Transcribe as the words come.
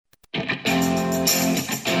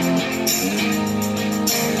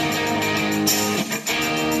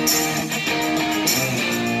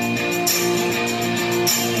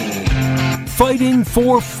fighting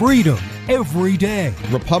for freedom every day.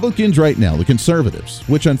 Republicans right now, the conservatives,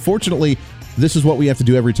 which unfortunately, this is what we have to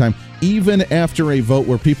do every time. Even after a vote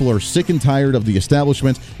where people are sick and tired of the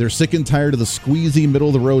establishment, they're sick and tired of the squeezy,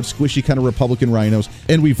 middle-of-the-road, squishy kind of Republican rhinos,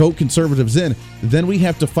 and we vote conservatives in, then we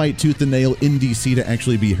have to fight tooth and nail in D.C. to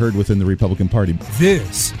actually be heard within the Republican Party.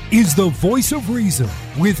 This is the Voice of Reason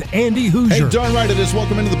with Andy Hoosier. Hey, darn right it is.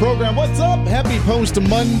 Welcome into the program. What's up? Happy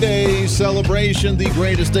Post-Monday celebration, the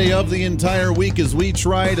greatest day of the entire week as we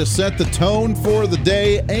try to set the tone for the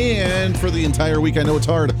day and for the entire week. I know it's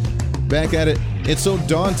hard. Back at it. It's so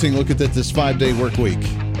daunting. Look at this 5-day work week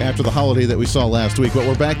after the holiday that we saw last week. But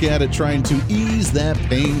we're back at it trying to ease that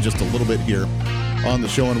pain just a little bit here on the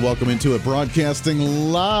show, and welcome into it.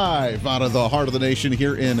 Broadcasting live out of the heart of the nation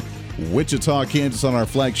here in Wichita, Kansas on our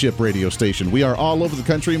flagship radio station. We are all over the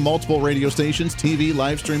country, multiple radio stations, TV,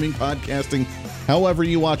 live streaming, podcasting, however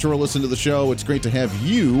you watch or listen to the show. It's great to have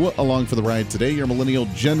you along for the ride today. Your Millennial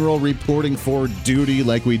General reporting for duty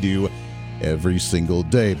like we do every single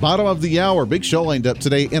day. Bottom of the hour, big show lined up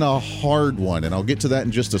today in a hard one, and I'll get to that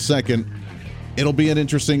in just a second. It'll be an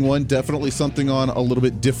interesting one, definitely something on a little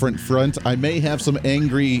bit different front. I may have some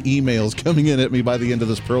angry emails coming in at me by the end of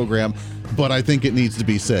this program, but I think it needs to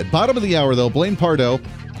be said. Bottom of the hour, though, Blaine Pardoe,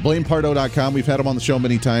 BlainePardoe.com. We've had him on the show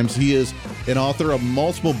many times. He is an author of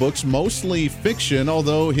multiple books, mostly fiction,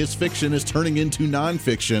 although his fiction is turning into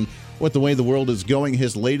nonfiction with the way the world is going.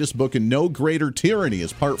 His latest book, No Greater Tyranny,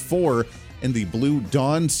 is part 4 in the Blue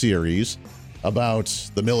Dawn series about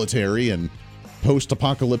the military and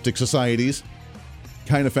post-apocalyptic societies.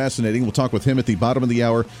 Kind of fascinating. We'll talk with him at the bottom of the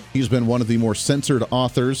hour. He's been one of the more censored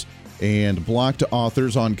authors and blocked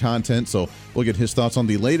authors on content, so we'll get his thoughts on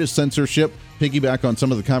the latest censorship, piggyback on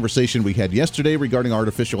some of the conversation we had yesterday regarding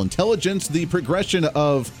artificial intelligence, the progression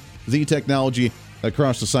of the technology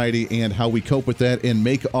across society, and how we cope with that and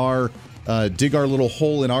make our dig our little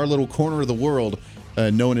hole in our little corner of the world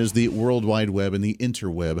known as the World Wide Web and the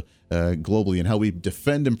interweb globally, and how we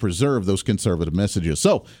defend and preserve those conservative messages.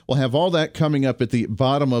 So we'll have all that coming up at the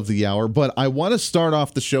bottom of the hour, but I want to start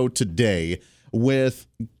off the show today with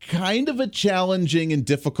kind of a challenging and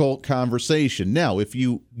difficult conversation. Now, if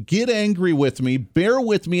you get angry with me, bear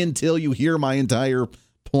with me until you hear my entire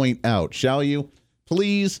point out, shall you?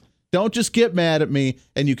 Please. Don't just get mad at me,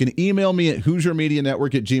 and you can email me at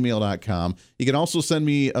HoosierMediaNetwork@gmail.com. You can also send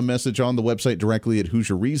me a message on the website directly at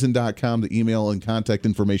HoosierReason.com. The email and contact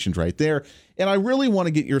information's right there. And I really want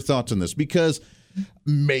to get your thoughts on this, because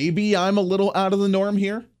maybe I'm a little out of the norm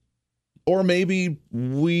here, or maybe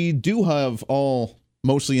we do have all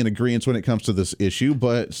mostly in agreement when it comes to this issue,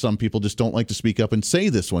 but some people just don't like to speak up and say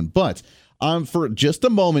this one. But for just a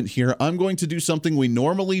moment here, I'm going to do something we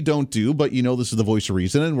normally don't do, but you know this is the Voice of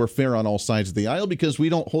Reason, and we're fair on all sides of the aisle because we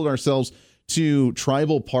don't hold ourselves to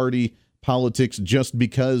tribal party politics just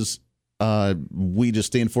because we just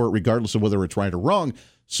stand for it regardless of whether it's right or wrong.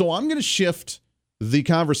 So I'm going to shift the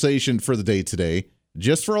conversation for the day today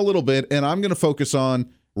just for a little bit, and I'm going to focus on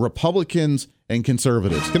Republicans and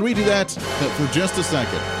conservatives. Can we do that for just a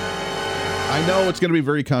second? I know it's going to be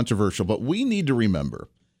very controversial, but we need to remember,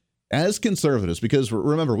 as conservatives, because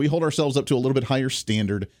remember, we hold ourselves up to a little bit higher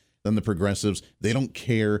standard than the progressives. They don't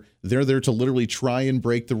care. They're there to literally try and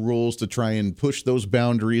break the rules, to try and push those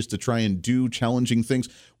boundaries, to try and do challenging things,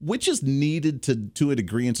 which is needed to a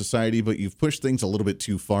degree in society, but you've pushed things a little bit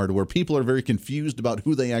too far to where people are very confused about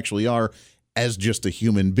who they actually are as just a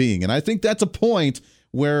human being. And I think that's a point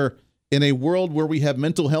where, in a world where we have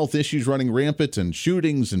mental health issues running rampant and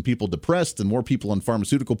shootings and people depressed and more people on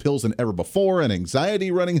pharmaceutical pills than ever before and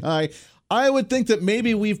anxiety running high, I would think that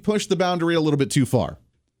maybe we've pushed the boundary a little bit too far.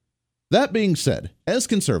 That being said, as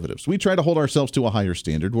conservatives, we try to hold ourselves to a higher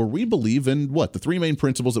standard where we believe in the three main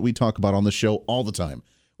principles that we talk about on the show all the time,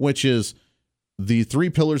 which is the three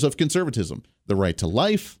pillars of conservatism: the right to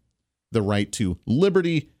life, the right to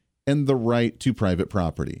liberty, and the right to private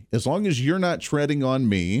property. As long as you're not treading on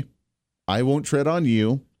me, I won't tread on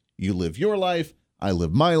you. You live your life, I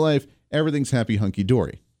live my life. Everything's happy,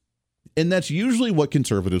 hunky-dory. And that's usually what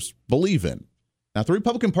conservatives believe in. Now, the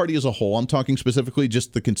Republican Party as a whole, I'm talking specifically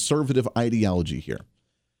just the conservative ideology here.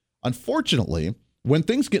 Unfortunately, when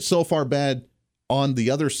things get so far bad on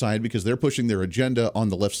the other side because they're pushing their agenda on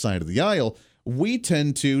the left side of the aisle, we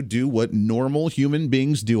tend to do what normal human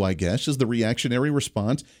beings do, I guess, is the reactionary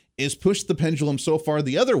response, is push the pendulum so far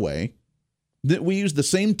the other way that we use the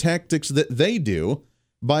same tactics that they do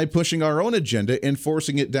by pushing our own agenda and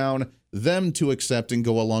forcing it down them to accept and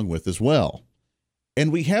go along with as well.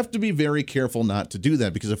 And we have to be very careful not to do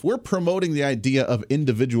that, because if we're promoting the idea of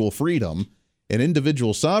individual freedom and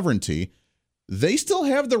individual sovereignty, they still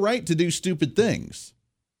have the right to do stupid things.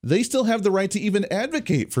 they still have the right to even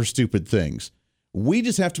advocate for stupid things. We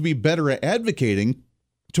just have to be better at advocating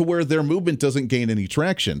to where their movement doesn't gain any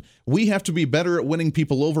traction. We have to be better at winning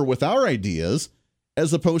people over with our ideas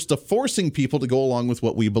as opposed to forcing people to go along with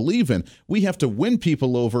what we believe in. We have to win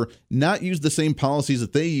people over, not use the same policies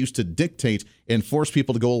that they use to dictate and force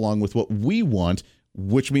people to go along with what we want,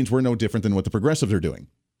 which means we're no different than what the progressives are doing.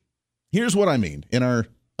 Here's what I mean in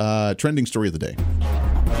our trending story of the day.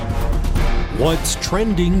 What's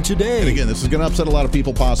trending today? And again, this is going to upset a lot of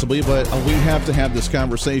people possibly, but we have to have this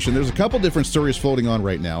conversation. There's a couple different stories floating on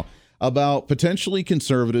right now about potentially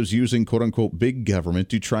conservatives using quote-unquote big government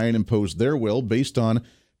to try and impose their will based on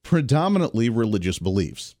predominantly religious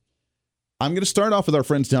beliefs. I'm going to start off with our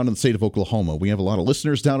friends down in the state of Oklahoma. We have a lot of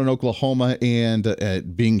listeners down in Oklahoma,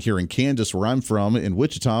 and being here in Kansas, where I'm from, in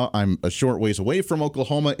Wichita, I'm a short ways away from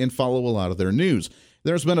Oklahoma and follow a lot of their news.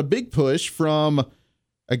 There's been a big push from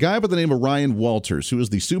a guy by the name of Ryan Walters, who is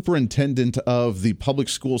the superintendent of the public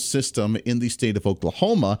school system in the state of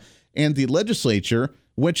Oklahoma, and the legislature,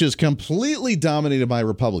 which is completely dominated by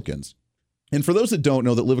Republicans. And for those that don't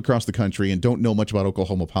know, that live across the country and don't know much about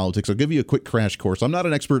Oklahoma politics, I'll give you a quick crash course. I'm not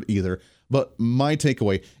an expert either, but my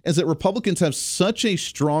takeaway is that Republicans have such a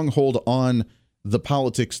strong hold on the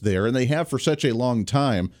politics there, and they have for such a long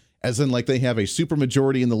time, as in like they have a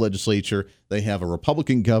supermajority in the legislature, they have a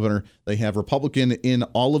Republican governor, they have Republican in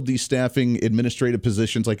all of these staffing administrative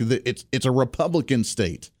positions. Like it's a Republican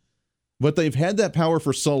state. But they've had that power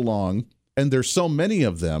for so long, and there's so many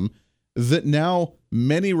of them, that now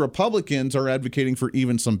many Republicans are advocating for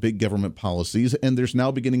even some big government policies, and there's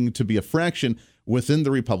now beginning to be a fraction within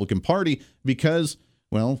the Republican Party because,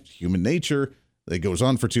 well, human nature, it goes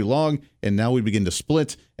on for too long, and now we begin to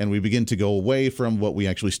split, and we begin to go away from what we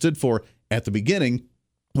actually stood for at the beginning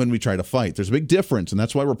when we try to fight. There's a big difference, and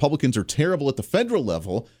that's why Republicans are terrible at the federal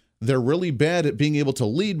level. They're really bad at being able to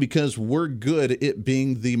lead because we're good at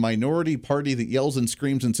being the minority party that yells and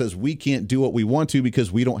screams and says we can't do what we want to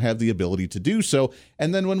because we don't have the ability to do so.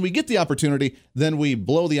 And then when we get the opportunity, then we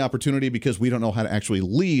blow the opportunity because we don't know how to actually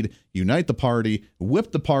lead, unite the party,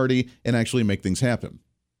 whip the party, and actually make things happen.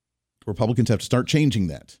 Republicans have to start changing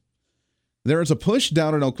that. There is a push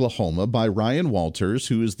down in Oklahoma by Ryan Walters,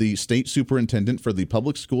 who is the state superintendent for the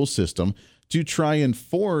public school system, to try and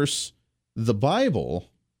force the Bible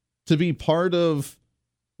to be part of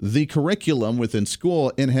the curriculum within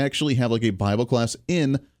school and actually have like a Bible class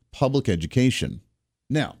in public education.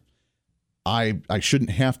 Now, I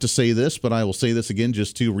shouldn't have to say this, but I will say this again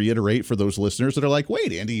just to reiterate for those listeners that are like,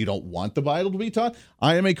 wait, Andy, you don't want the Bible to be taught?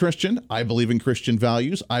 I am a Christian. I believe in Christian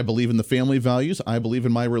values. I believe in the family values. I believe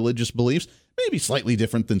in my religious beliefs, maybe slightly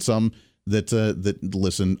different than some that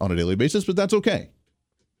listen on a daily basis, but that's okay.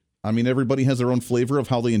 I mean, everybody has their own flavor of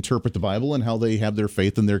how they interpret the Bible and how they have their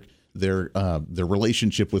faith and their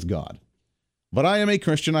relationship with God. But I am a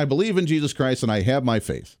Christian. I believe in Jesus Christ, and I have my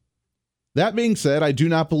faith. That being said, I do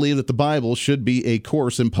not believe that the Bible should be a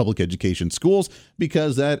course in public education schools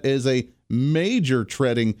because that is a major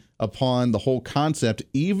treading upon the whole concept,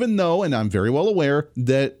 even though, and I'm very well aware,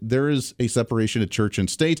 that there is a separation of church and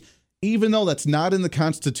state. Even though that's not in the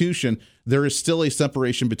Constitution, there is still a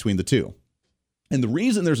separation between the two. And the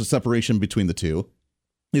reason there's a separation between the two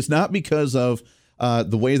is not because of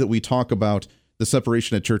the way that we talk about the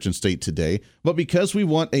separation of church and state today, but because we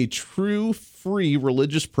want a true free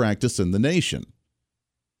religious practice in the nation.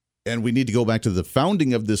 And we need to go back to the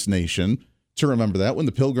founding of this nation to remember that when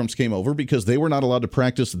the Pilgrims came over, because they were not allowed to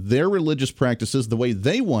practice their religious practices the way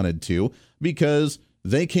they wanted to, because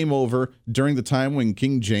they came over during the time when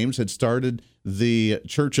King James had started the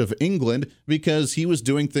Church of England, because he was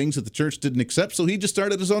doing things that the church didn't accept, so he just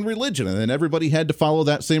started his own religion, and then everybody had to follow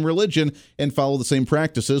that same religion and follow the same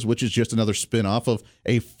practices, which is just another spin-off of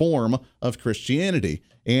a form of Christianity.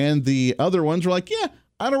 And the other ones were like, yeah,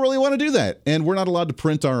 I don't really want to do that, and we're not allowed to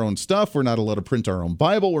print our own stuff, we're not allowed to print our own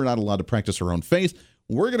Bible, we're not allowed to practice our own faith,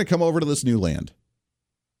 we're going to come over to this new land.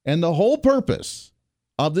 And the whole purpose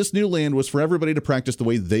of this new land was for everybody to practice the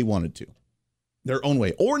way they wanted to. Their own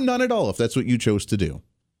way, or none at all, if that's what you chose to do.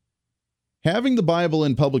 Having the Bible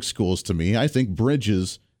in public schools, to me, I think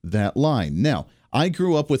bridges that line. Now, I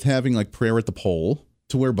grew up with having like prayer at the pole,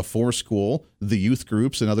 to where before school, the youth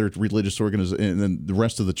groups and other religious organizations and then the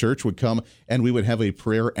rest of the church would come and we would have a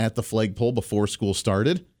prayer at the flagpole before school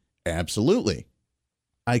started. Absolutely.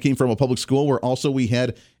 I came from a public school where also we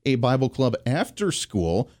had a Bible club after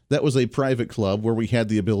school. That was a private club where we had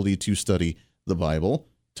the ability to study the Bible.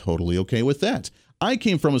 Totally okay with that. I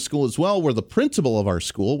came from a school as well where the principal of our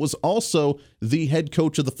school was also the head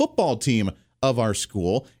coach of the football team of our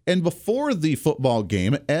school. And before the football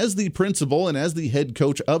game, as the principal and as the head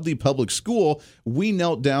coach of the public school, we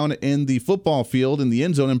knelt down in the football field in the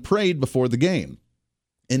end zone and prayed before the game.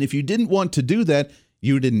 And if you didn't want to do that,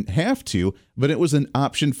 you didn't have to, but it was an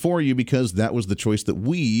option for you because that was the choice that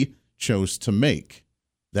we chose to make.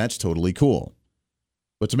 That's totally cool.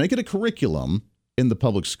 But to make it a curriculum in the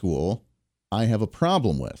public school, I have a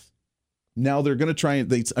problem with. Now they're going to try,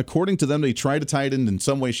 according to them, they try to tie it in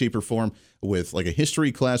some way, shape, or form with like a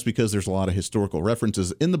history class because there's a lot of historical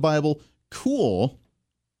references in the Bible. Cool.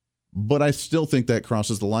 But I still think that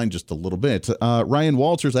crosses the line just a little bit. Ryan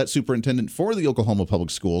Walters, that superintendent for the Oklahoma Public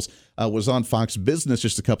Schools, was on Fox Business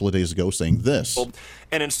just a couple of days ago saying this.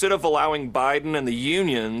 And instead of allowing Biden and the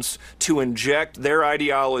unions to inject their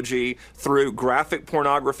ideology through graphic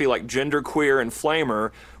pornography like genderqueer and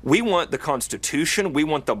flamer, we want the Constitution, we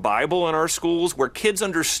want the Bible in our schools where kids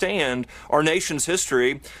understand our nation's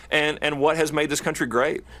history and what has made this country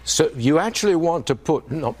great. So you actually want to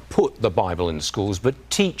not put the Bible in schools, but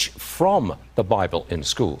teach from the Bible in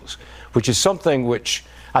schools, which is something which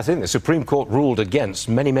I think the Supreme Court ruled against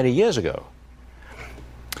many, many years ago.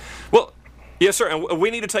 Well, yes, sir, and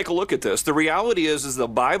we need to take a look at this. The reality is the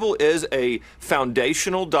Bible is a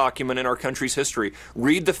foundational document in our country's history.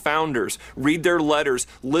 Read the founders, read their letters,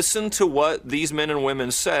 listen to what these men and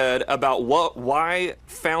women said about why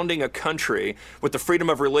founding a country with the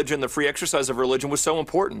freedom of religion, the free exercise of religion was so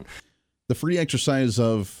important. The free exercise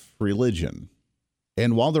of religion.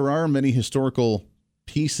 And while there are many historical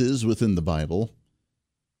pieces within the Bible,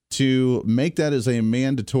 to make that as a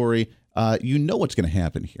mandatory, you know what's going to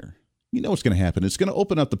happen here. You know what's going to happen. It's going to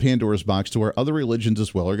open up the Pandora's box to where other religions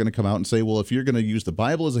as well are going to come out and say, well, if you're going to use the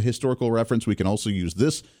Bible as a historical reference, we can also use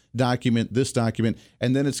this document,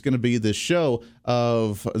 and then it's going to be this show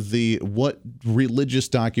of what religious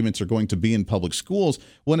documents are going to be in public schools,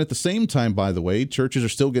 when at the same time, by the way, churches are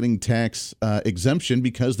still getting tax exemption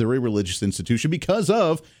because they're a religious institution because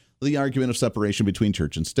of the argument of separation between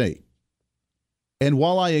church and state. And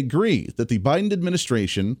while I agree that the Biden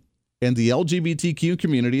administration and the LGBTQ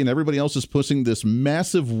community and everybody else is pushing this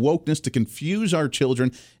massive wokeness to confuse our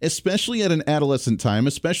children, especially at an adolescent time,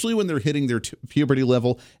 especially when they're hitting their puberty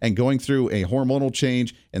level and going through a hormonal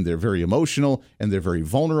change, and they're very emotional and they're very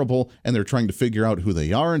vulnerable and they're trying to figure out who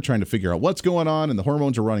they are and trying to figure out what's going on, and the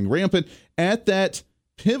hormones are running rampant. At that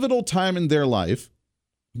pivotal time in their life,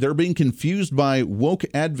 they're being confused by woke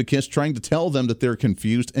advocates trying to tell them that they're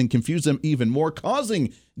confused and confuse them even more,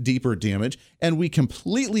 causing deeper damage. And we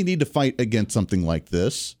completely need to fight against something like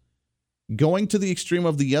this. Going to the extreme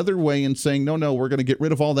of the other way and saying, no, we're going to get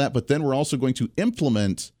rid of all that, but then we're also going to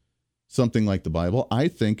implement something like the Bible, I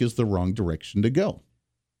think is the wrong direction to go.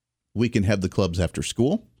 We can have the clubs after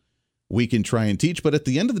school. We can try and teach. But at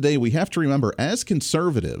the end of the day, we have to remember, as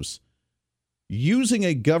conservatives, using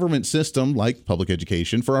a government system like public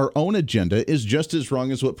education for our own agenda is just as wrong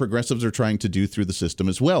as what progressives are trying to do through the system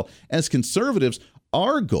as well. As conservatives,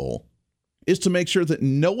 our goal is to make sure that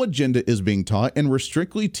no agenda is being taught, and we're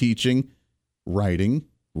strictly teaching writing,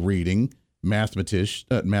 reading, mathematics,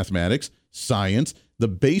 science, the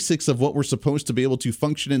basics of what we're supposed to be able to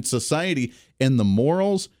function in society, and the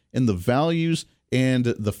morals and the values and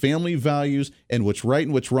the family values and what's right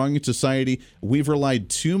and what's wrong in society. We've relied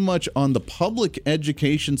too much on the public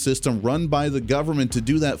education system run by the government to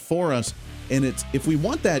do that for us. And if we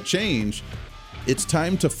want that change, it's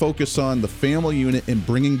time to focus on the family unit and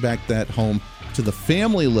bringing back that home to the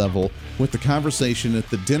family level with the conversation at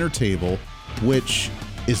the dinner table, which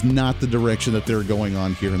is not the direction that they're going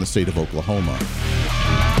on here in the state of Oklahoma.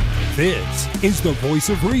 This is the Voice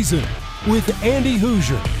of Reason with Andy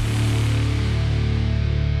Hoosier.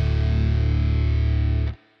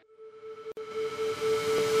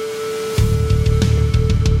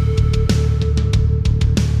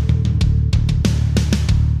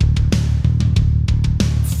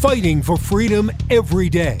 Fighting for freedom every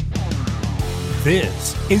day.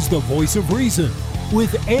 This is the Voice of Reason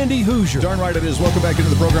with Andy Hoosier. Darn right it is. Welcome back into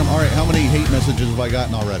the program. All right, how many hate messages have I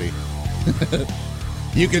gotten already?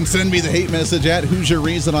 You can send me the hate message at Hoosier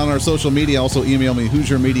Reason on our social media. Also email me,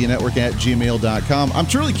 HoosierMediaNetwork@gmail.com. I'm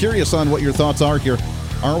truly curious on what your thoughts are here.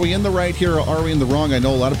 Are we in the right here or are we in the wrong? I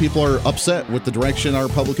know a lot of people are upset with the direction our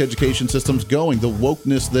public education system's going, the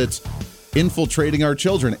wokeness that's infiltrating our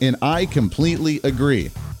children, and I completely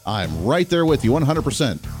agree. I'm right there with you,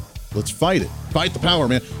 100%. Let's fight it. Fight the power,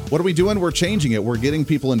 man. What are we doing? We're changing it. We're getting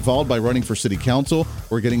people involved by running for city council.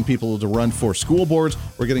 We're getting people to run for school boards.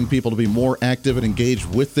 We're getting people to be more active and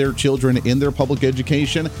engaged with their children in their public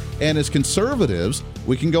education. And as conservatives,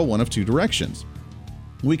 we can go one of two directions.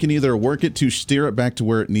 We can either work it to steer it back to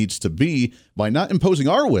where it needs to be by not imposing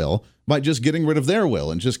our will, by just getting rid of their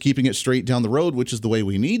will and just keeping it straight down the road, which is the way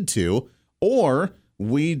we need to, or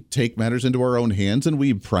we take matters into our own hands and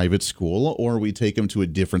we private school, or we take them to a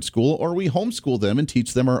different school, or we homeschool them and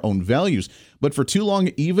teach them our own values. But for too long,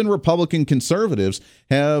 even Republican conservatives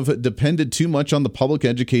have depended too much on the public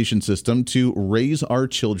education system to raise our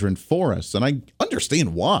children for us. And I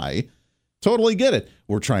understand why. Totally get it.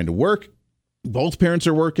 We're trying to work. Both parents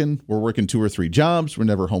are working. We're working 2 or 3 jobs. We're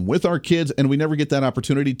never home with our kids, and we never get that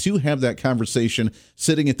opportunity to have that conversation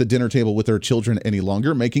sitting at the dinner table with our children any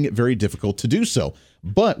longer, making it very difficult to do so.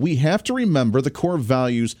 But we have to remember the core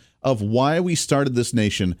values of why we started this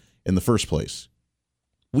nation in the first place.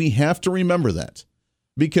 We have to remember that,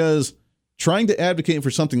 because trying to advocate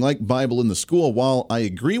for something like Bible in the school, while I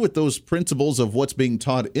agree with those principles of what's being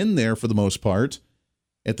taught in there for the most part,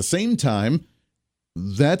 at the same time,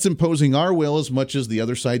 that's imposing our will as much as the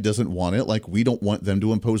other side doesn't want it. Like, we don't want them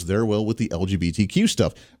to impose their will with the LGBTQ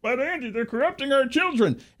stuff. But Andy, they're corrupting our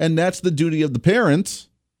children. And that's the duty of the parents,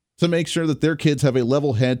 to make sure that their kids have a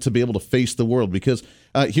level head to be able to face the world. Because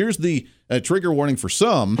here's the trigger warning for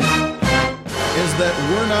some, is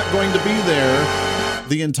that we're not going to be there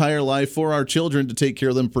the entire life for our children to take care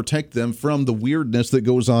of them, protect them from the weirdness that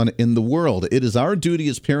goes on in the world. It is our duty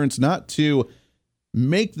as parents not to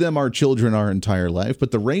make them our children our entire life,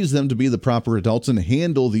 but to raise them to be the proper adults and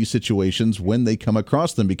handle these situations when they come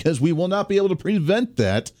across them, because we will not be able to prevent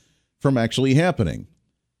that from actually happening.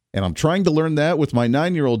 And I'm trying to learn that with my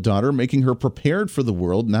 9-year-old daughter, making her prepared for the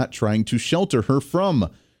world, not trying to shelter her from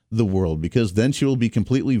the world, because then she will be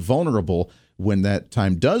completely vulnerable when that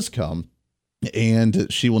time does come, and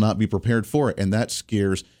she will not be prepared for it. And that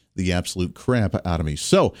scares the absolute crap out of me.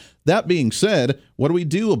 So that being said, what do we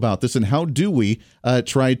do about this, and how do we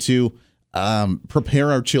try to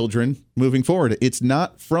prepare our children moving forward? It's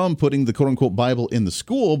not from putting the quote-unquote Bible in the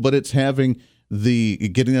school, but it's getting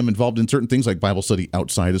them involved in certain things like Bible study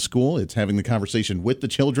outside of school. It's having the conversation with the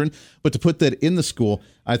children. But to put that in the school,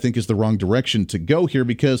 I think, is the wrong direction to go here,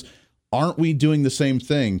 because aren't we doing the same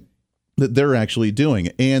thing that they're actually doing?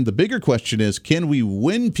 And the bigger question is, can we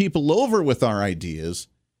win people over with our ideas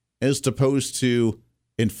as opposed to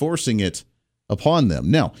enforcing it upon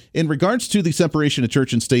them? Now, in regards to the separation of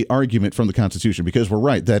church and state argument from the Constitution, because we're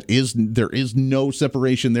right, there is no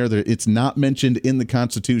separation there. It's not mentioned in the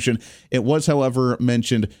Constitution. It was, however,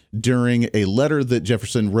 mentioned during a letter that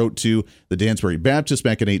Jefferson wrote to the Dansbury Baptists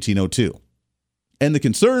back in 1802. And the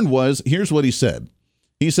concern was, here's what he said.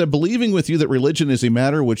 He said, believing with you that religion is a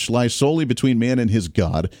matter which lies solely between man and his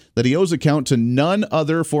God, that he owes account to none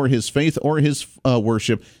other for his faith or his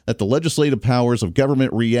worship, that the legislative powers of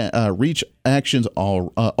government reach actions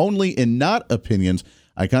only in not opinions,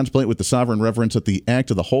 I contemplate with the sovereign reverence that the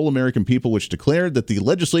act of the whole American people which declared that the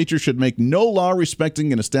legislature should make no law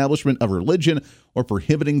respecting an establishment of religion or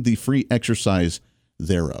prohibiting the free exercise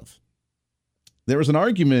thereof. There was an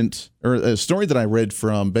argument, or a story that I read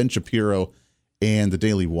from Ben Shapiro and the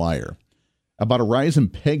Daily Wire about a rise in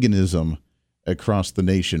paganism across the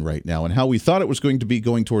nation right now, and how we thought it was going to be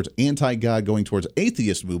going towards anti-God, going towards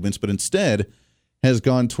atheist movements, but instead has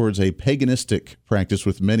gone towards a paganistic practice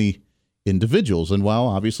with many individuals. And while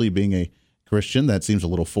obviously being a Christian, that seems a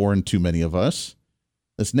little foreign to many of us,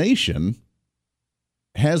 this nation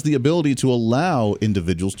has the ability to allow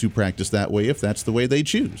individuals to practice that way if that's the way they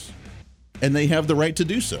choose. And they have the right to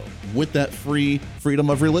do so with that freedom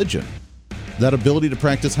of religion, that ability to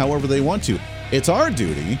practice however they want to. It's our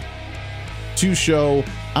duty to show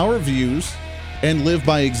our views and live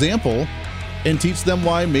by example and teach them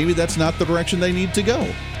why maybe that's not the direction they need to go,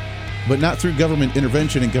 but not through government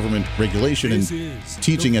intervention and government regulation and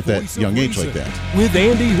teaching at that young age like that. With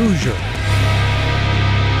Andy Hoosier.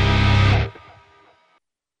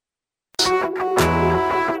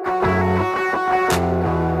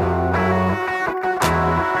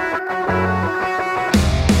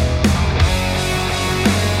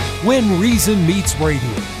 When Reason Meets Radio.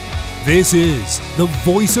 This is the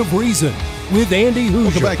Voice of Reason with Andy Hoosier.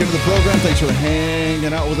 Welcome back into the program. Thanks for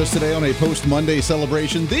hanging out with us today on a post-Monday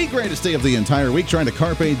celebration, the greatest day of the entire week, trying to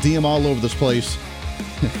carpe diem all over this place.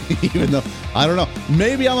 Even though, I don't know,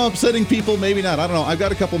 maybe I'm upsetting people, maybe not. I don't know. I've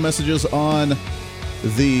got a couple messages on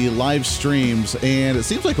the live streams, and it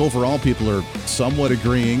seems like overall people are somewhat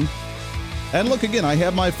agreeing. And look, again, I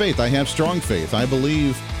have my faith. I have strong faith. I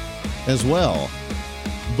believe as well.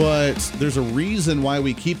 But there's a reason why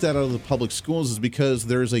we keep that out of the public schools, is because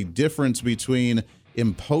there's a difference between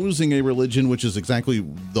imposing a religion, which is exactly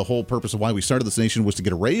the whole purpose of why we started this nation, was to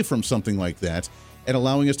get away from something like that, and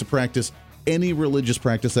allowing us to practice any religious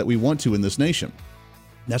practice that we want to in this nation.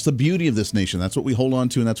 That's the beauty of this nation. That's what we hold on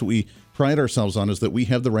to, and that's what we pride ourselves on, is that we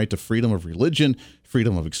have the right to freedom of religion,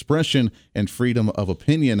 freedom of expression, and freedom of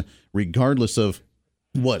opinion, regardless of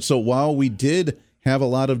what. So while we did have a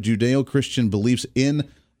lot of Judeo-Christian beliefs in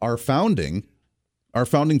our founding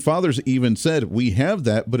fathers even said we have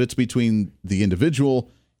that, but it's between the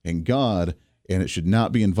individual and God, and it should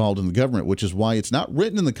not be involved in the government, which is why it's not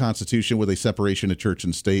written in the Constitution with a separation of church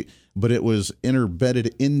and state, but it was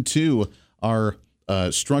embedded into our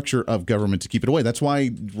structure of government to keep it away. That's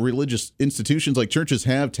why religious institutions like churches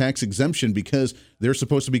have tax exemption, because they're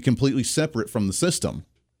supposed to be completely separate from the system.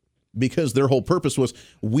 Because their whole purpose was,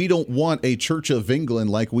 we don't want a Church of England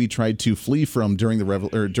like we tried to flee from during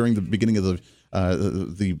the beginning of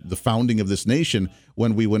the founding of this nation,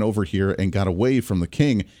 when we went over here and got away from the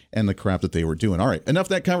king and the crap that they were doing. All right, enough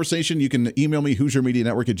of that conversation. You can email me,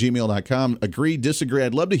 HoosierMediaNetwork@gmail.com. Agree, disagree.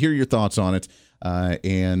 I'd love to hear your thoughts on it.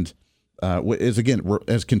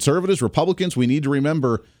 As conservatives, Republicans, we need to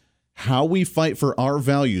remember how we fight for our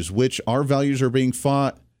values, which our values are being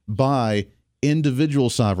fought by individual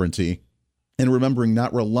sovereignty, and remembering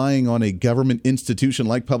not relying on a government institution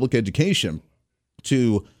like public education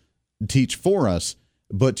to teach for us,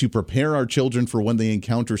 but to prepare our children for when they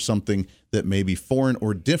encounter something that may be foreign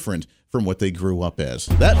or different from what they grew up as.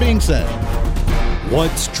 That being said,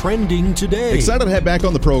 what's trending today? Excited to have back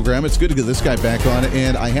on the program. It's good to get this guy back on,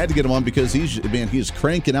 and I had to get him on because he's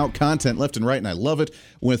cranking out content left and right, and I love it,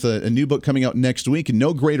 with a new book coming out next week,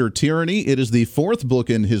 No Greater Tyranny. It is the fourth book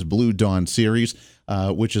in his Blue Dawn series,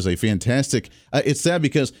 which is a fantastic... it's sad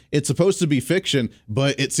because it's supposed to be fiction,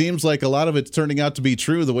 but it seems like a lot of it's turning out to be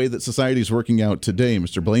true the way that society is working out today.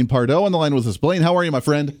 Mr. Blaine Pardoe on the line with us. Blaine, how are you, my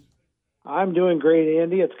friend? I'm doing great,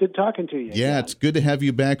 Andy. It's good talking to you. Yeah, it's good to have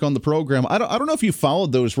you back on the program. I don't know if you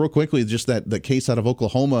followed those real quickly, just that case out of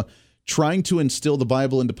Oklahoma trying to instill the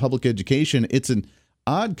Bible into public education. It's an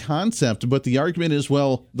odd concept, but the argument is,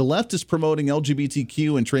 well, the left is promoting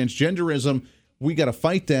LGBTQ and transgenderism. We got to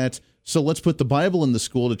fight that. So let's put the Bible in the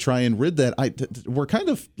school to try and rid that. We're kind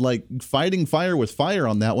of like fighting fire with fire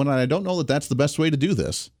on that one, and I don't know that that's the best way to do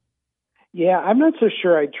this. Yeah, I'm not so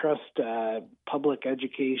sure I trust public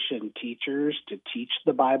education teachers to teach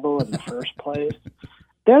the Bible in the first place.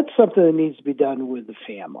 That's something that needs to be done with the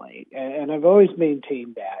family. And I've always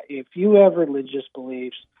maintained that. If you have religious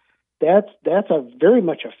beliefs, that's a very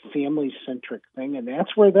much a family-centric thing, and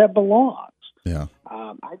that's where that belongs. Yeah.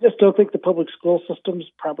 I just don't think the public school system is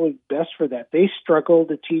probably best for that. They struggle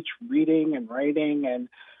to teach reading and writing and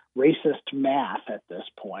racist math at this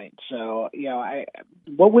point. So,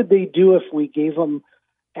 what would they do if we gave them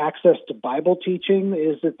access to Bible teaching?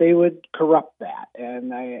 Is that they would corrupt that.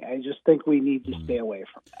 And I just think we need to stay away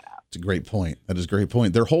from that. It's a great point. That is a great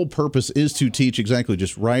point. Their whole purpose is to teach exactly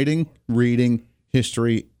just writing, reading,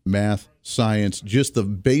 history, math, science, just the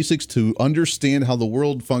basics to understand how the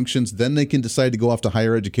world functions. Then they can decide to go off to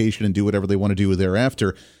higher education and do whatever they want to do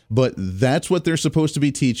thereafter. But that's what they're supposed to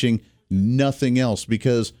be teaching, nothing else,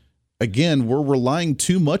 because again, we're relying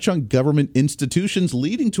too much on government institutions,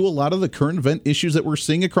 leading to a lot of the current event issues that we're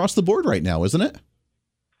seeing across the board right now, isn't it?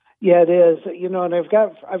 Yeah, it is. And I've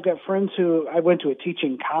got friends who I went to a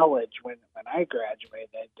teaching college when I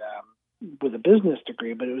graduated with a business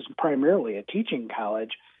degree, but it was primarily a teaching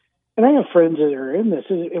college. And I have friends that are in this,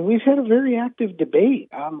 and we've had a very active debate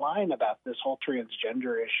online about this whole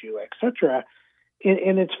transgender issue, et cetera.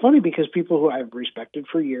 And it's funny because people who I've respected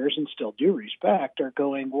for years and still do respect are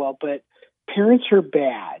going, well, but parents are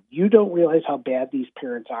bad. You don't realize how bad these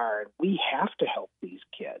parents are, and we have to help these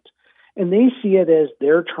kids. And they see it as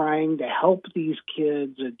they're trying to help these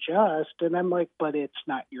kids adjust. And I'm like, but it's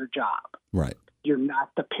not your job. Right. You're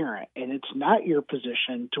not the parent, and it's not your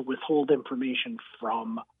position to withhold information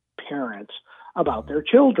from parents about their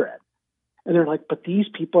children. And they're like, but these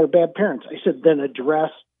people are bad parents. I said, then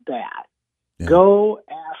address that. Yeah. Go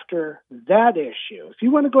after that issue. If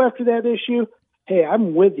you want to go after that issue, hey,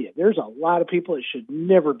 I'm with you. There's a lot of people that should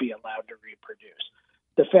never be allowed to reproduce.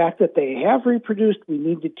 The fact that they have reproduced, we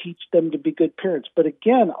need to teach them to be good parents. But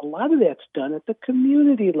again, a lot of that's done at the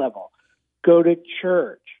community level. Go to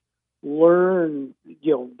church. Learn,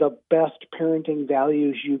 the best parenting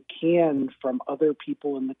values you can from other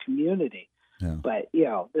people in the community. Yeah. But,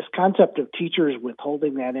 this concept of teachers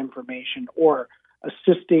withholding that information or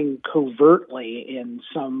assisting covertly in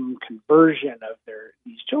some conversion of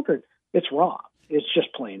these children, it's wrong. It's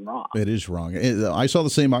just plain wrong. It is wrong. I saw the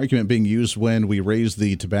same argument being used when we raised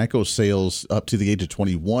the tobacco sales up to the age of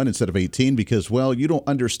 21 instead of 18 because, well, you don't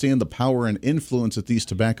understand the power and influence that these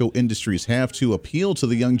tobacco industries have to appeal to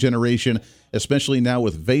the young generation, especially now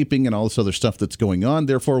with vaping and all this other stuff that's going on.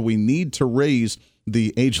 Therefore, we need to raise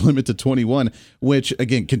the age limit to 21, which,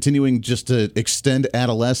 again, continuing just to extend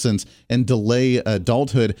adolescence and delay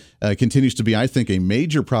adulthood continues to be, I think, a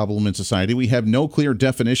major problem in society. We have no clear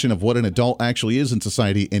definition of what an adult actually is in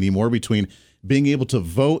society anymore between being able to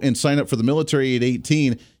vote and sign up for the military at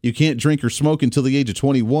 18. You can't drink or smoke until the age of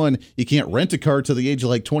 21. You can't rent a car till the age of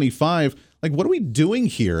like 25. Like, what are we doing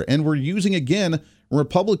here? And we're using, again,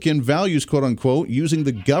 Republican values, quote unquote, using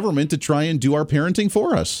the government to try and do our parenting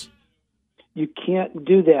for us. You can't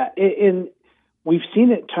do that. And we've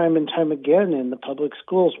seen it time and time again in the public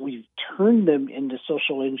schools. We've turned them into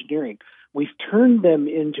social engineering. We've turned them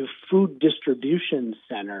into food distribution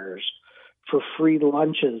centers for free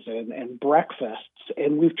lunches and breakfasts,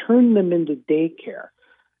 and we've turned them into daycare.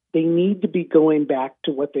 They need to be going back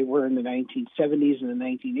to what they were in the 1970s and the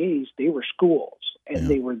 1980s. They were schools, and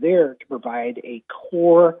they were there to provide a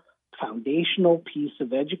core foundational piece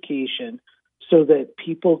of education so that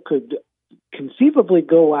people could conceivably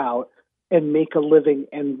go out and make a living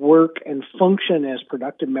and work and function as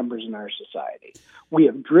productive members in our society. We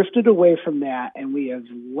have drifted away from that, and we have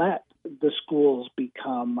let the schools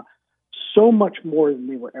become so much more than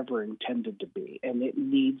they were ever intended to be. And it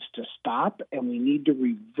needs to stop, and we need to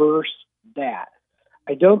reverse that.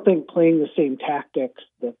 I don't think playing the same tactics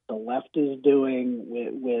that the left is doing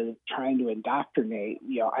with trying to indoctrinate,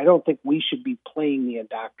 I don't think we should be playing the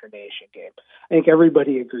indoctrination game. I think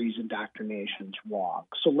everybody agrees indoctrination's wrong.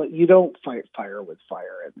 So you don't fight fire with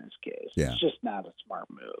fire in this case. Yeah. It's just not a smart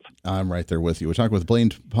move. I'm right there with you. We're talking with Blaine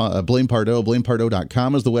Pardoe.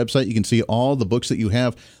 BlainePardoe.com is the website. You can see all the books that you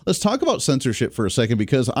have. Let's talk about censorship for a second,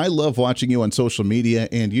 because I love watching you on social media,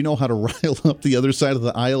 and you know how to rile up the other side of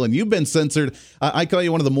the aisle, and you've been censored. I call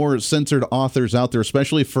you one of the more censored authors out there,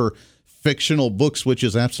 especially for fictional books, which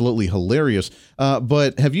is absolutely hilarious.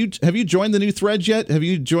 But have you joined the new threads yet? Have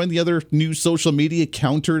you joined the other new social media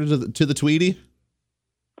counter to the Tweety?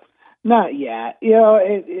 Not yet.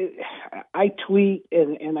 I tweet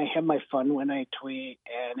and I have my fun when I tweet,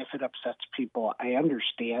 and if it upsets people, I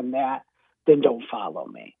understand that. Then don't follow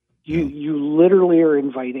me. You literally are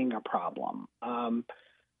inviting a problem.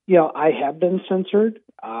 I have been censored.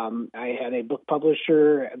 I had a book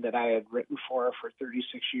publisher that I had written for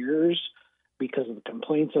 36 years because of the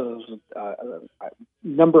complaints of a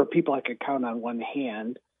number of people I could count on one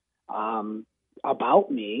hand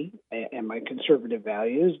about me and my conservative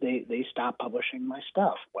values. They stopped publishing my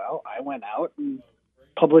stuff. Well, I went out and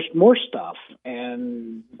published more stuff,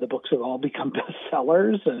 and the books have all become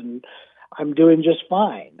bestsellers, and I'm doing just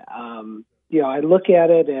fine. I look at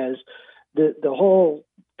it as the whole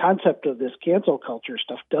concept of this cancel culture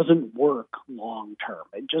stuff doesn't work long term.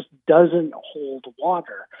 It just doesn't hold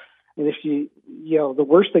water. And if the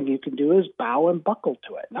worst thing you can do is bow and buckle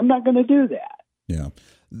to it. And I'm not going to do that. Yeah.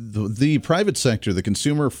 The private sector, the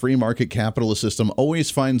consumer free market capitalist system, always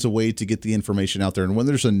finds a way to get the information out there. And when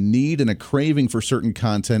there's a need and a craving for certain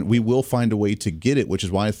content, we will find a way to get it, which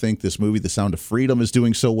is why I think this movie, The Sound of Freedom, is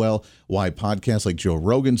doing so well, why podcasts like Joe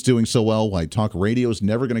Rogan's doing so well, why talk radio is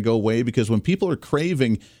never going to go away, because when people are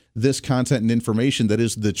craving this content and information that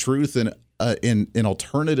is the truth and an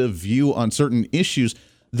alternative view on certain issues,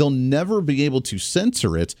 they'll never be able to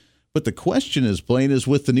censor it. But the question is, Blaine, is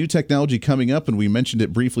with the new technology coming up, and we mentioned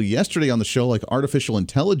it briefly yesterday on the show, like artificial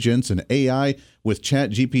intelligence and AI with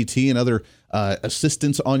ChatGPT and other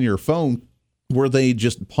assistants on your phone, where they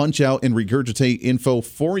just punch out and regurgitate info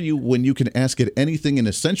for you when you can ask it anything and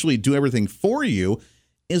essentially do everything for you.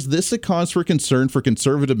 Is this a cause for concern for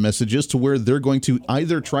conservative messages to where they're going to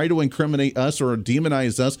either try to incriminate us or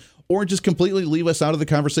demonize us, or just completely leave us out of the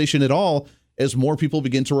conversation at all as more people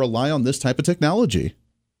begin to rely on this type of technology?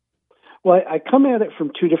 Well, I come at it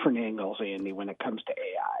from two different angles, Andy, when it comes to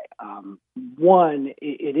AI. One,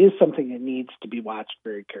 it is something that needs to be watched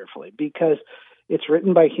very carefully because it's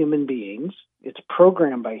written by human beings. It's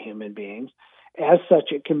programmed by human beings. As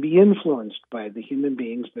such, it can be influenced by the human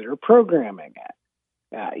beings that are programming it.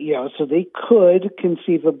 So they could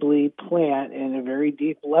conceivably plant in a very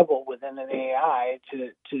deep level within an AI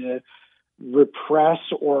to repress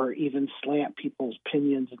or even slant people's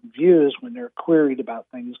opinions and views when they're queried about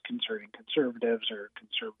things concerning conservatives or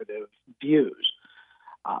conservative views.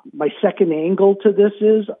 My second angle to this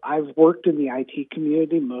is I've worked in the IT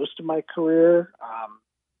community most of my career.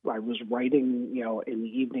 I was writing, in the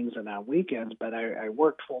evenings and on weekends, but I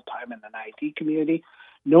worked full-time in an IT community.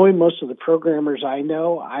 Knowing most of the programmers I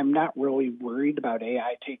know, I'm not really worried about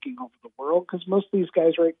AI taking over the world because most of these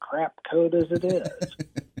guys write crap code as it is.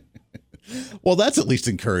 Well, that's at least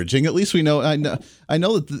encouraging. At least we know. I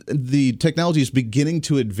know that the technology is beginning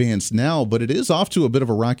to advance now, but it is off to a bit of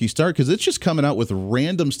a rocky start because it's just coming out with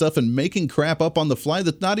random stuff and making crap up on the fly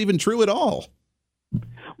that's not even true at all.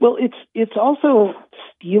 Well, it's also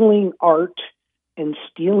stealing art and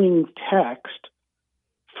stealing text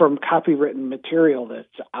from copywritten material that's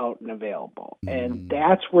out and available. And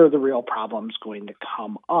that's where the real problem's going to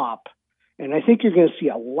come up. And I think you're going to see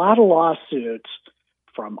a lot of lawsuits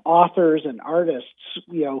from authors and artists,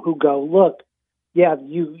 who go, look, yeah,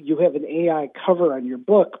 you have an AI cover on your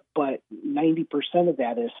book, but 90% of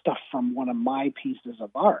that is stuff from one of my pieces of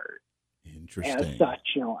art. Interesting. As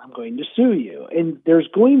such, I'm going to sue you. And there's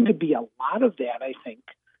going to be a lot of that, I think,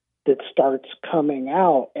 that starts coming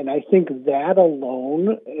out. And I think that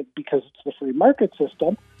alone, because it's the free market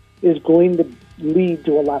system, is going to lead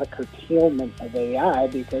to a lot of curtailment of AI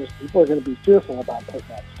because people are going to be fearful about putting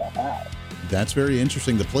that stuff out. That's very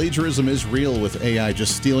interesting. The plagiarism is real with AI,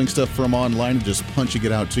 just stealing stuff from online and just punching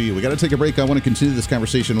it out to you. We got to take a break. I want to continue this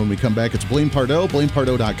conversation when we come back. It's Blaine Pardoe,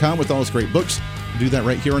 BlainePardoe.com with all his great books. Do that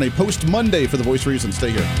right here on a Post Monday for The Voice of Reason.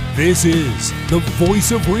 Stay here. This is The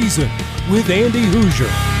Voice of Reason with Andy Hoosier.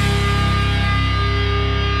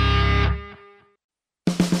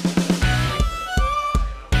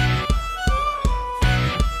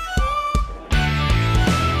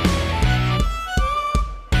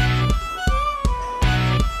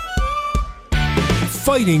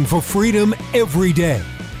 Fighting for freedom every day.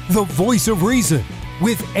 The Voice of Reason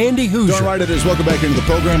with Andy Hoosier. All right, it is. Welcome back into the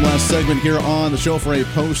program. Last segment here on the show for a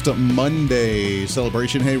Post Monday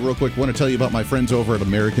celebration. Hey, real quick, want to tell you about my friends over at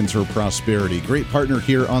Americans for Prosperity. Great partner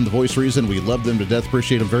here on The Voice of Reason. We love them to death.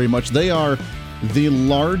 Appreciate them very much. They are the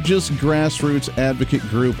largest grassroots advocate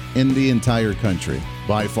group in the entire country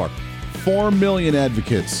by far. 4 million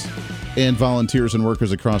advocates and volunteers and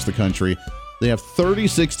workers across the country. They have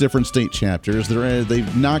 36 different state chapters.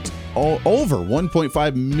 They've knocked over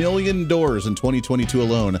 1.5 million doors in 2022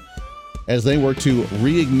 alone as they work to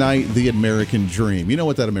reignite the American dream. You know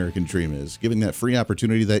what that American dream is? Giving that free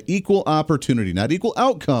opportunity, that equal opportunity, not equal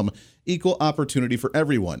outcome, equal opportunity for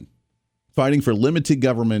everyone. Fighting for limited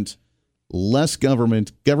government, less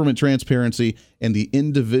government, government transparency, and the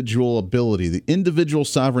individual ability, the individual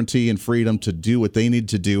sovereignty and freedom to do what they need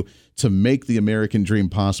to do to make the American dream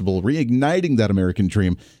possible, reigniting that American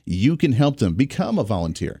dream. You can help them. Become a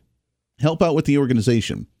volunteer. Help out with the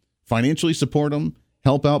organization. Financially support them.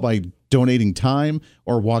 Help out by donating time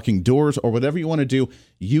or walking doors or whatever you want to do.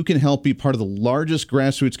 You can help be part of the largest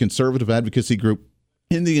grassroots conservative advocacy group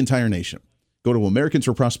in the entire nation. Go to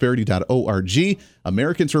AmericansForProsperity.org,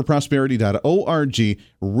 AmericansForProsperity.org.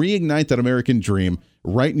 Reignite that American dream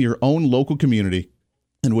right in your own local community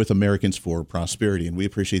and with Americans for Prosperity. And we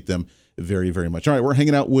appreciate them very, very much. All right, we're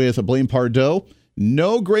hanging out with Blaine Pardoe.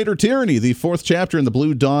 No Greater Tyranny, the 4th chapter in the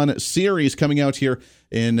Blue Dawn series coming out here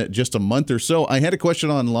in just a month or so. I had a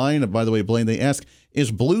question online, by the way, Blaine. They ask,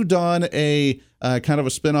 is Blue Dawn a kind of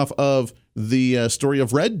a spinoff of the story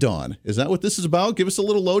of Red Dawn? Is that what this is about? Give us a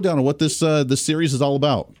little lowdown on what this series is all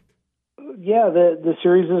about. Yeah, the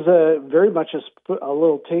series is very much a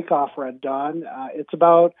little takeoff Red Dawn. It's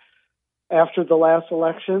about after the last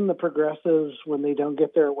election, the progressives, when they don't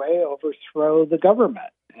get their way, overthrow the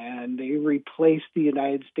government. And they replace the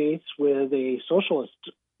United States with a socialist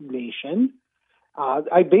nation.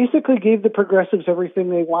 I basically gave the progressives everything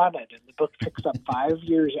they wanted. And the book picks up 5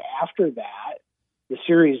 years after that. The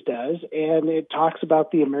series does. And it talks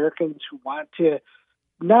about the Americans who want to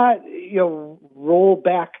not, roll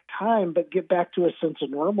back time, but get back to a sense of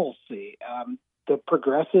normalcy. The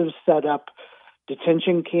progressives set up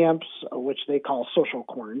detention camps, which they call social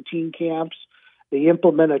quarantine camps. They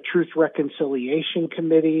implement a Truth Reconciliation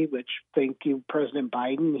Committee, which, thank you, President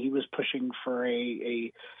Biden, he was pushing for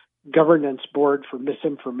a governance board for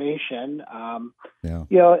misinformation.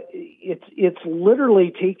 It's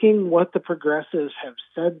literally taking what the progressives have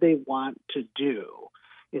said they want to do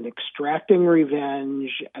in extracting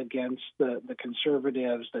revenge against the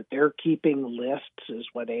conservatives, that they're keeping lists, is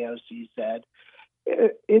what AOC said.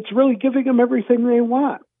 It's really giving them everything they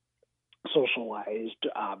want. Socialized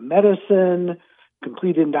medicine,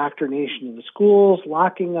 complete indoctrination in the schools,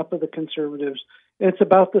 locking up of the conservatives. And it's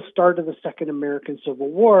about the start of the Second American Civil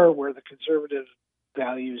War, where the conservative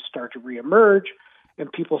values start to reemerge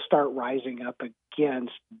and people start rising up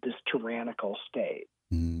against this tyrannical state.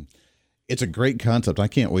 It's a great concept. I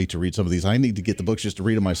can't wait to read some of these. I need to get the books just to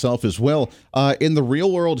read them myself as well. In the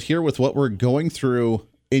real world here, with what we're going through,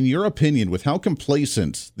 in your opinion, with how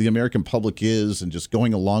complacent the American public is and just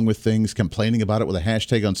going along with things, complaining about it with a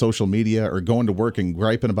hashtag on social media or going to work and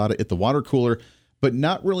griping about it at the water cooler, but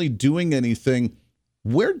not really doing anything,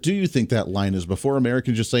 where do you think that line is before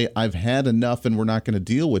Americans just say, I've had enough and we're not going to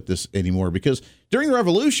deal with this anymore? Because during the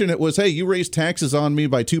revolution, it was, hey, you raised taxes on me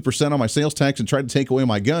by 2% on my sales tax and tried to take away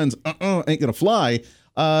my guns. Ain't going to fly.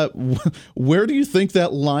 Where do you think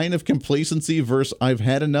that line of complacency versus I've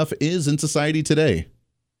had enough is in society today?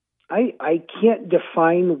 I can't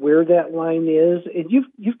define where that line is. And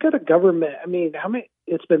you've got a government. I mean,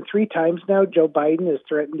 it's been 3 times now Joe Biden has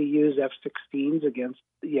threatened to use F-16s against,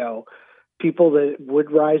 people that would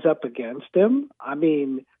rise up against him. I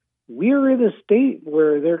mean, we're in a state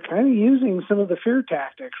where they're kind of using some of the fear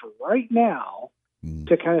tactics right now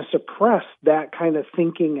to kind of suppress that kind of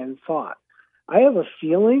thinking and thought. I have a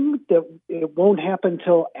feeling that it won't happen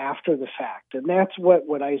till after the fact. And that's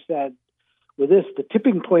what I said with this. The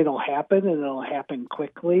tipping point will happen, and it'll happen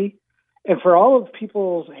quickly. And for all of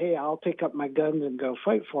people's, hey, I'll take up my guns and go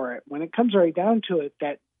fight for it, when it comes right down to it,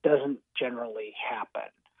 that doesn't generally happen.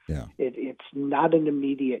 Yeah. It's not an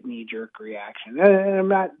immediate knee-jerk reaction. And I'm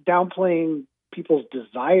not downplaying people's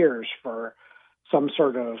desires for some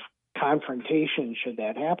sort of confrontation should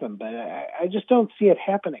that happen, but I just don't see it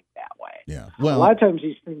happening that way. Yeah. Well, a lot of times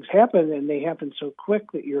these things happen, and they happen so quick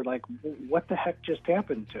that you're like, what the heck just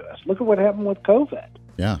happened to us? Look at what happened with COVID.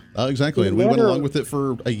 Yeah, exactly. And we went along with it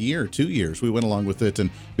for a year, 2 years. We went along with it. And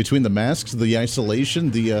between the masks, the isolation,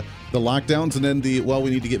 the lockdowns, and then we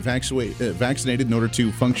need to get vaccinated in order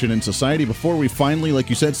to function in society before we finally, like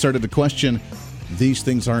you said, started to question these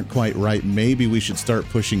things aren't quite right. Maybe we should start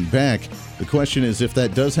pushing back. The question is, if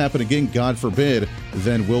that does happen again, God forbid,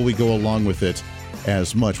 then will we go along with it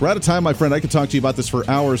as much? We're out of time, my friend. I could talk to you about this for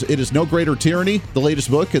hours. It is No Greater Tyranny, the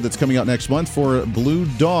latest book that's coming out next month for Blue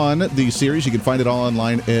Dawn, the series. You can find it all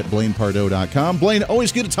online at BlainePardoe.com. Blaine,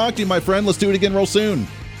 always good to talk to you, my friend. Let's do it again real soon.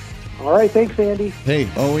 All right. Thanks, Andy. Hey,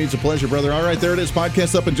 always a pleasure, brother. All right, there it is.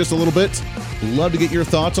 Podcast up in just a little bit. Love to get your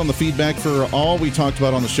thoughts on the feedback for all we talked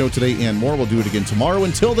about on the show today and more. We'll do it again tomorrow.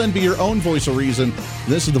 Until then, be your own voice of reason.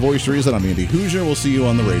 This is the Voice of Reason. I'm Andy Hoosier. We'll see you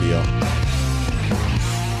on the radio.